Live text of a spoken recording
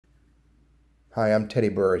Hi, I'm Teddy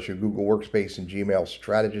Burris, your Google Workspace and Gmail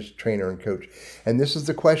strategist, trainer, and coach. And this is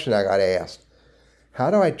the question I got asked. How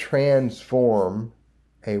do I transform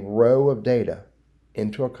a row of data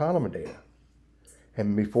into a column of data?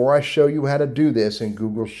 And before I show you how to do this in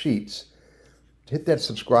Google Sheets, hit that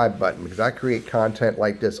subscribe button because I create content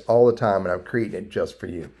like this all the time and I'm creating it just for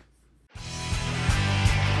you.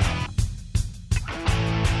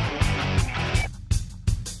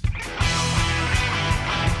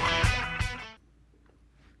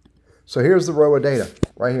 So here's the row of data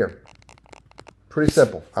right here. Pretty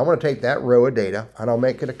simple. I want to take that row of data and I'll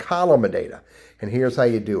make it a column of data. And here's how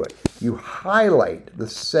you do it. You highlight the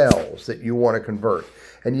cells that you want to convert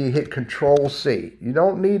and you hit Control C. You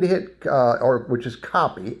don't need to hit, which is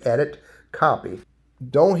copy, edit, copy.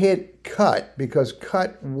 Don't hit cut because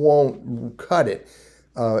cut won't cut it.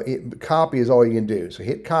 Copy is all you can do. So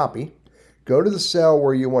hit copy, go to the cell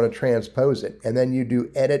where you want to transpose it, and then you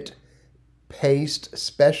do edit, paste,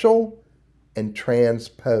 special, and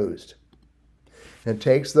transposed. And it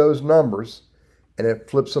takes those numbers and it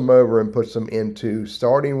flips them over and puts them into,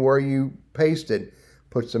 starting where you pasted,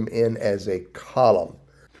 puts them in as a column.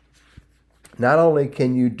 Not only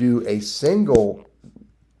can you do a single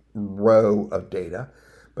row of data,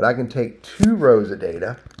 but I can take two rows of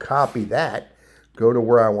data, copy that, go to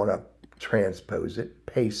where I want to transpose it,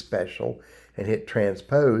 paste special, and hit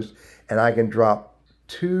transpose, and I can drop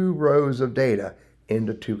two rows of data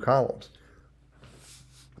into two columns.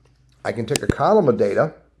 I can take a column of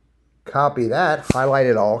data, copy that, highlight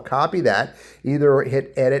it all, copy that, either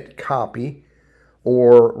hit edit, copy,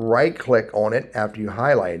 or right click on it after you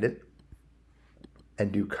highlight it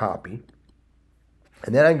and do copy.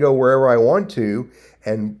 And then I can go wherever I want to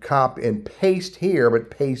and copy and paste here, but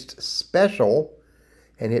paste special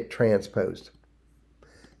and hit transposed.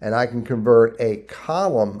 And I can convert a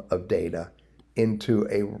column of data into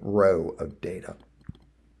a row of data.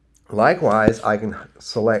 Likewise, I can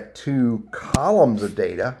select two columns of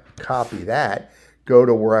data, copy that, go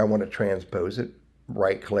to where I want to transpose it,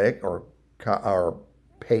 right click or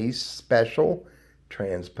paste special,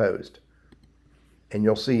 transposed. And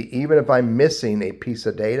you'll see even if I'm missing a piece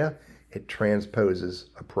of data, it transposes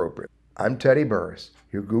appropriately. I'm Teddy Burris,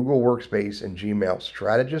 your Google Workspace and Gmail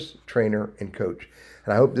strategist, trainer, and coach.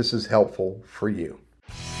 And I hope this is helpful for you.